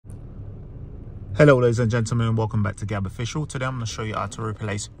Hello ladies and gentlemen, and welcome back to Gab Official. Today I'm going to show you how to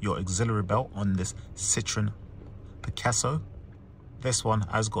replace your auxiliary belt on this Citroen Picasso. This one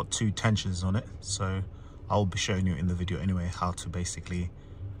has got two tensions on it, so I'll be showing you in the video anyway how to basically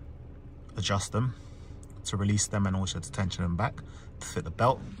adjust them, to release them, and also to tension them back to fit the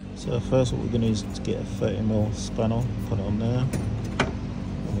belt. So first what we're going to do is to get a 30mm spanner, put it on there,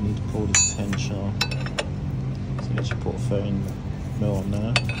 and we need to pull this tensioner. So let's put 30mm on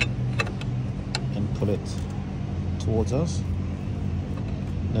there and pull it towards us.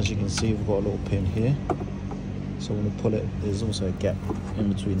 And as you can see, we've got a little pin here, so when we pull it, there's also a gap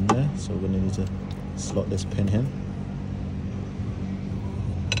in between there, so we're going to need to slot this pin in.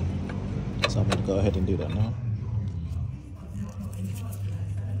 So I'm going to go ahead and do that now.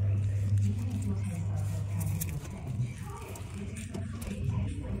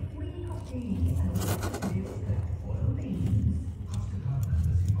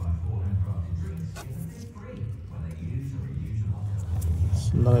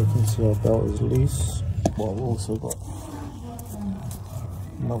 Now you can see our belt is loose, but we've also got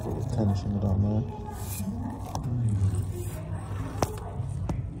another little tension down there.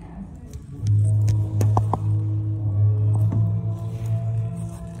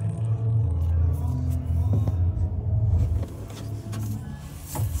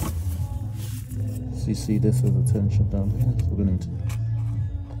 So you see this is a tension down here, so we're going to need to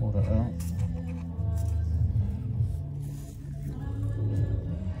pull that out.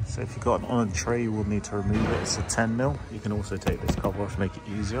 So if you've got it on a tray, you will need to remove it. It's a 10mm. You can also take this cover off, make it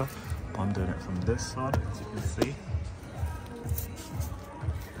easier. I'm doing it from this side, as you can see.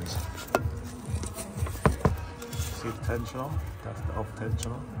 See the tensioner? That's the off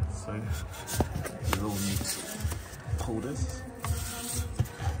tensioner. So you will need to pull this.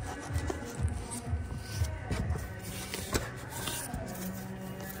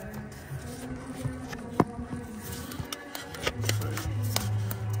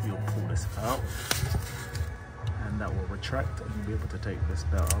 Out, and that will retract, and you'll be able to take this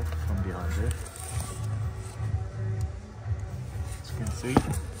belt out from behind here. As you can see,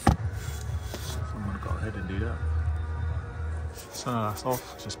 so I'm going to go ahead and do that. So now that's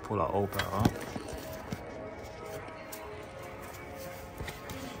off, just pull that old belt out.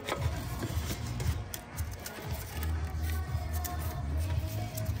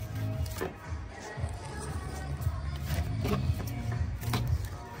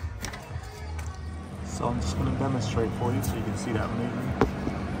 So I'm just going to demonstrate for you so you can see that moving.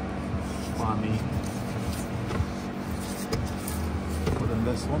 By me putting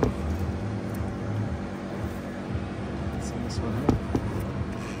this one. See this one here.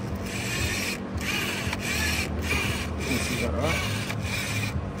 You can see that, right?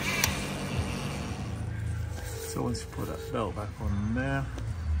 So once you put that belt back on there,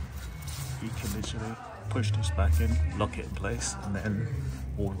 you can literally push this back in, lock it in place, and then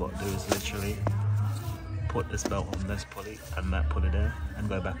all we've got to do is literally put this belt on this pulley and that pulley there, and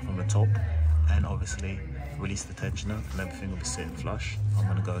go back from the top, and obviously release the tensioner, and everything will be sitting flush. I'm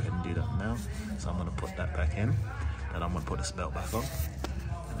going to go ahead and do that now. So I'm going to put that back in, then I'm going to put this belt back on,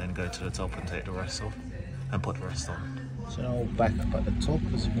 and then go to the top and take the rest off and put the rest on. So now we're back up at the top.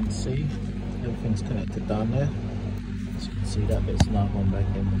 As you can see, everything's connected down there. As you can see, that bit's now gone back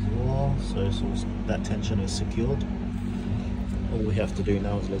in as well, so that tension is secured. All we have to do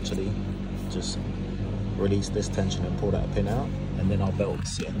now is literally just release this tension and pull that pin out, and then our belt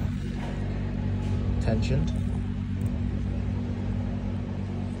is sitting tensioned.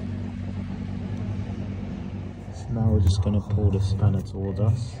 So now we're just going to pull the spanner towards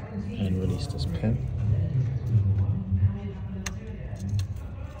us and release this pin.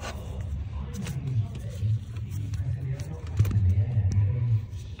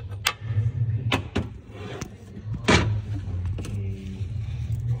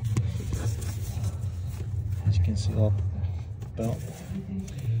 As you can see, our belt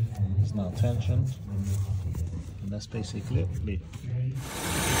is now tensioned, and that's basically it. You can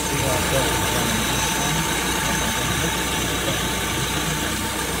see our belt is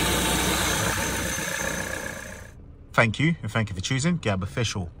Thank you, and thank you for choosing Gab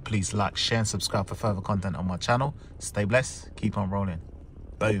Official. Please like, share, and subscribe for further content on my channel. Stay blessed, keep on rolling.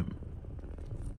 Boom.